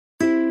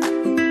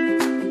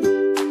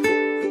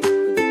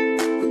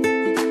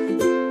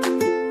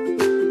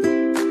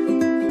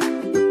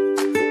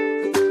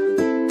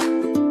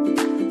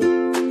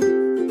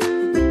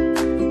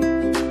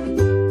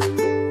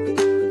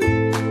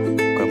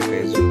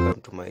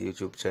my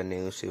YouTube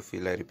channel, Chef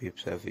Hilary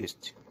Pips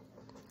Harvest.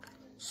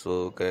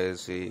 So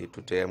guys,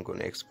 today I'm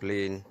gonna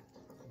explain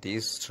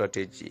this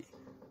strategy,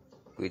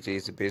 which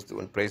is based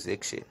on price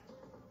action,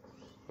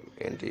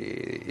 and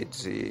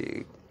it's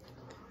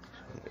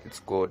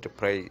called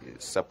price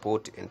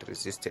support and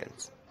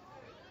resistance.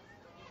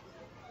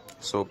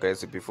 So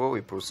guys, before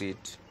we proceed,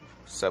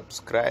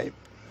 subscribe,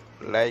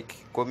 like,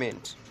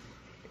 comment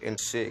and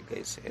share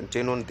guys, and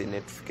turn on the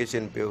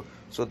notification bell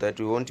so that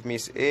you won't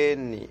miss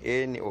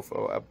any of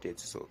our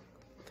updates. So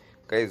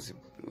guys,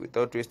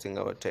 without wasting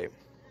our time,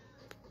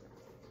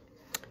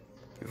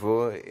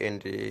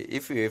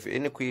 if you have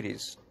any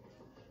queries,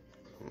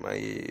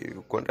 my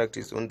contact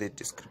is on the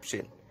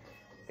description,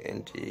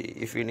 and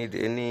if you need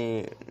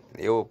any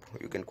help,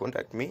 you can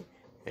contact me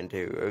and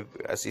I will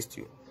assist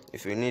you.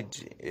 If you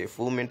need a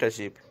full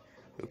mentorship,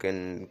 you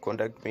can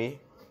contact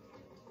me.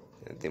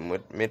 The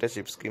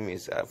mentorship scheme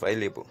is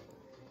available.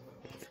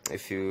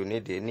 If you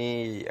need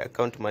any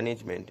account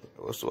management,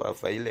 also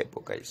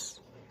available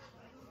guys.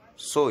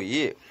 So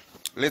yeah,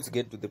 let's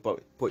get to the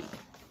point.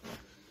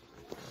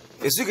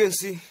 As you can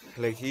see,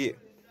 like here,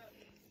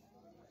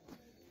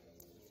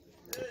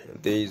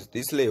 there is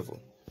this level,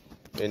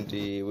 and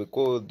we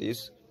call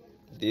this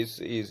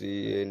is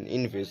an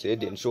inverse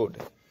head and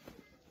shoulder.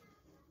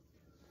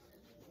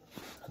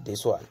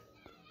 This one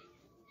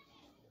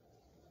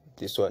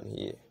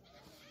here,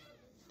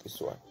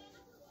 this one,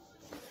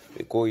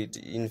 we call it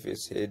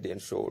inverse head and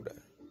shoulder.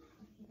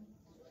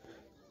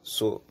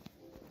 So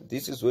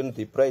this is when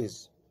the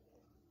price,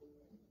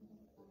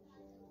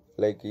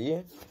 like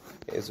here,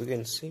 as you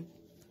can see,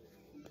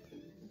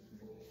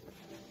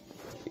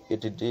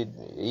 it did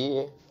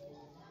here.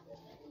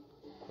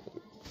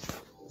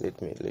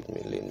 Let me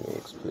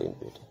explain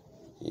better.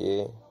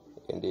 Yeah,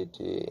 and it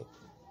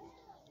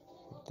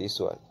this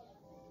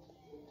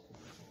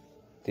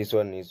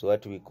one is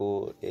what we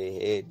call a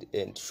head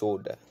and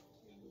shoulder.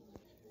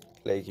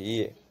 Like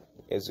here,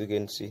 as you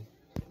can see,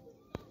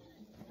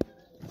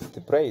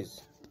 the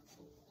price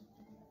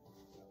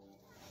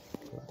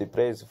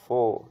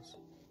falls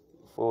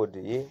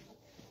here,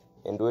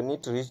 and when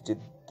it reached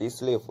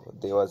this level,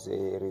 there was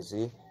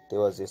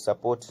a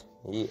support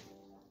here,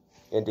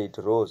 and it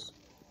rose.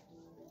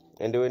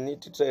 And when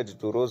it tried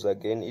to rise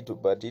again,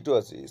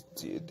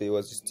 there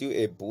was still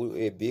a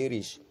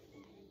bearish.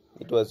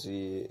 It was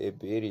a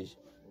bearish,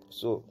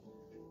 so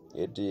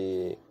it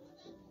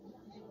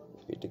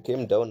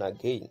came down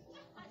again.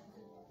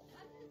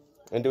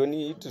 And when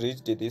it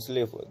reached this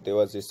level, there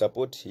was a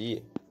support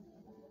here,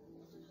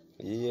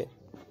 and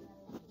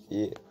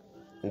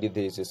there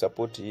is a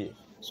support here.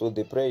 So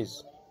the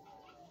price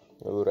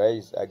will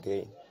rise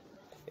again,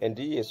 and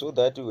here, so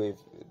that there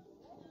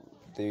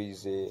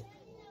is a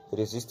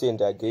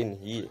resistance again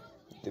here,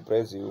 the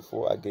price will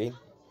fall again,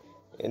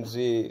 and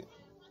here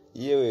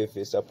we have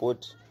a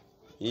support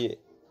here,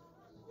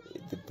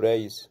 the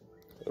price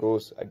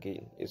rose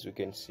again, as you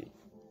can see.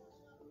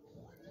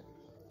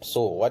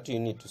 So what you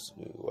need to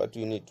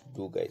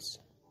do guys,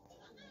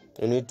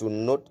 you need to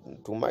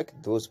mark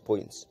those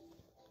points.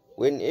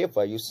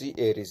 Whenever you see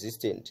a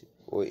resistance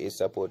or a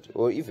support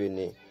or even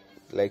a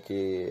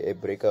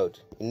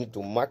breakout, you need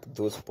to mark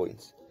those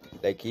points.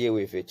 Like here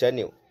with a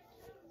channel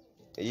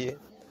here,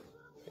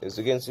 as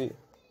you can see,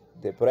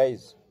 the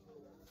price,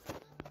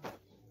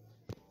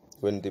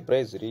 when the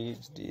price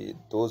reached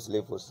those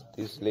levels,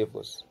 these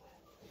levels,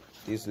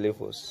 these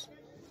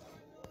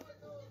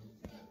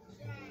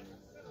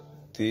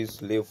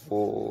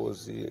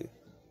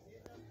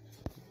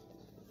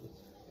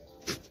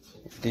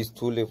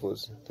two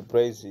levels, the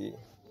price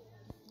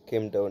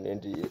came down,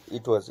 and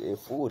it was a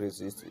full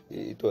resistance.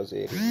 It was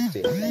a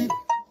resistance,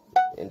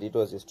 and it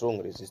was a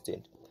strong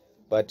resistance.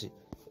 But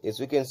as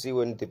we can see,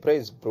 when the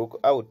price broke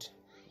out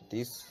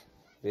this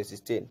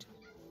resistance,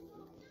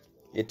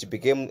 it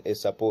became a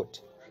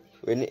support.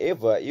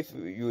 Whenever, if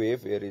you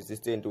have a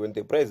resistance, when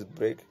the price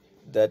breaks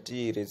that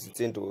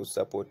resistance or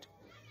support,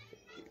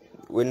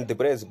 when the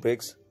price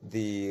breaks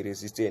the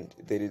resistance,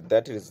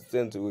 that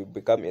resistance will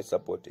become a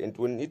support, and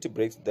when it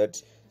breaks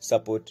that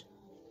support,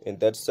 and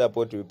that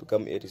support will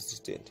become a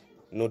resistance.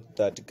 Not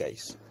that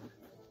guys,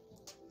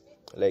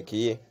 like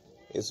here,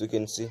 as you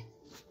can see,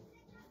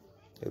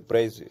 the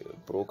price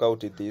broke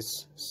out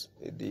this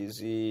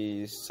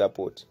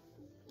support,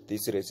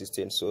 this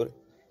resistance, sorry.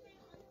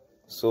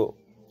 So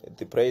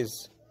the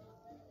price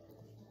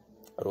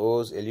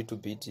rose a little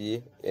bit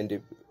here, and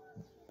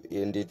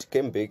it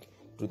came back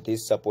to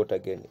this support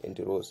again, and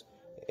rose,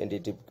 and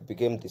it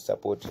became the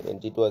support,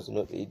 and it was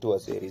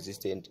a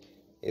resistance,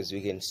 as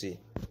we can see.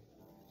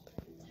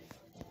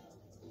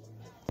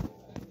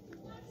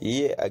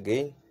 Here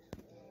again,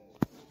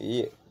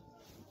 here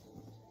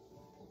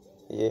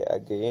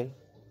again,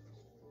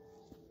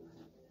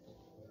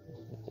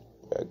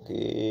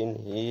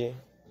 here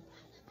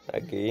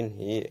again,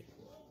 here.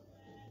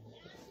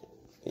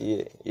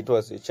 It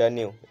was a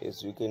channel,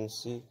 as you can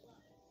see.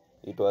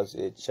 It was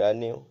a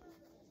channel.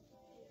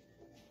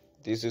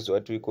 This is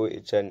what we call a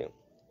channel.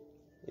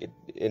 It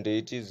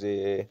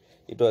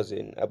was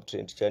an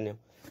uptrend channel,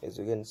 as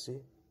you can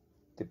see.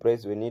 the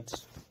price, when it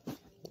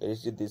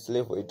reached this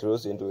level, it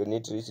rose, and when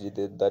it reached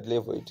that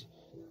level, it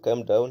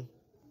come down,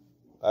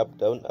 up,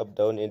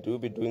 down, and we'll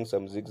be doing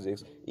some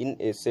zigzags in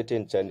a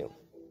certain channel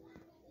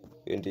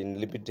and in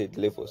limited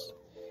levels.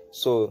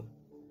 So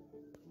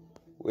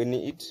when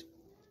it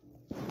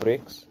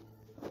breaks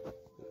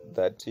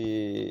that,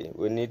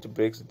 when it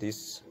breaks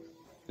these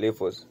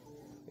levels,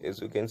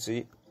 as you can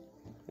see,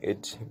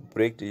 it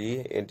break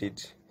here and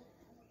it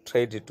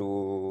tried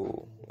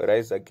to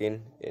rise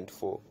again and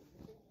fall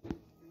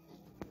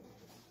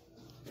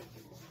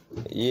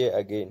here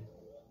again.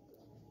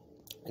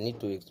 I need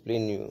to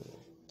explain you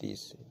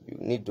this. You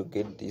need to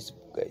get this,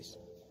 guys.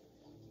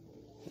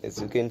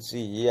 As you can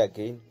see here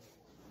again,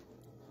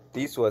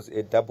 this was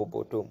a double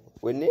bottom.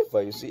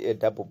 Whenever you see a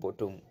double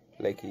bottom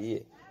like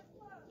here,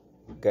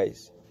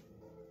 guys,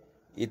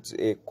 it's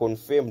a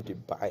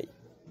confirmed buy.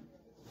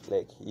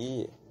 Like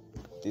here,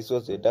 this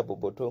was a double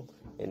bottom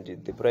and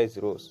the price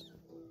rose.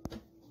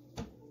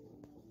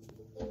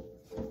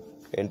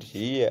 And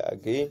here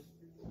again,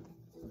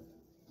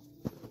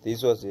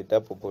 this was a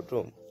double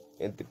bottom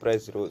and the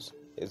price rose,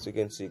 as you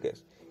can see,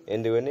 guys.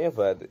 And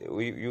whenever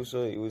you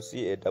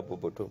see a double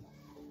bottom,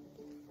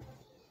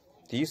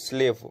 this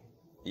level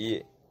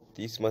here,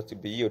 this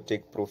must be your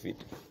take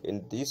profit.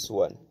 And this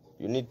one,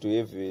 you need to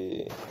have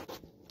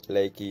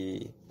like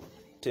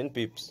 10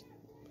 pips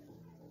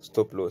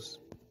stop loss.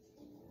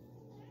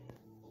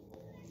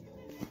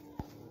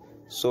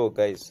 So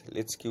guys,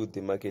 let's kill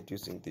the market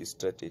using this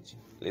strategy.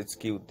 Let's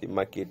kill the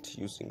market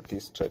using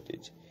this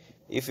strategy.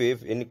 If you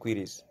have any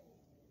queries,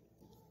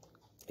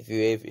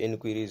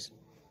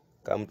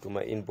 come to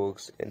my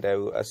inbox and I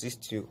will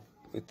assist you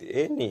with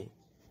any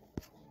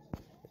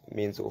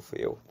means of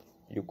help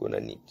you're gonna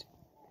need.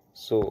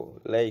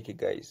 So like,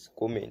 guys,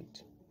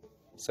 comment,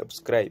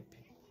 subscribe,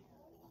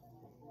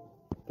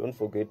 don't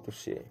forget to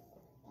share.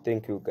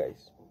 Thank you,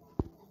 guys.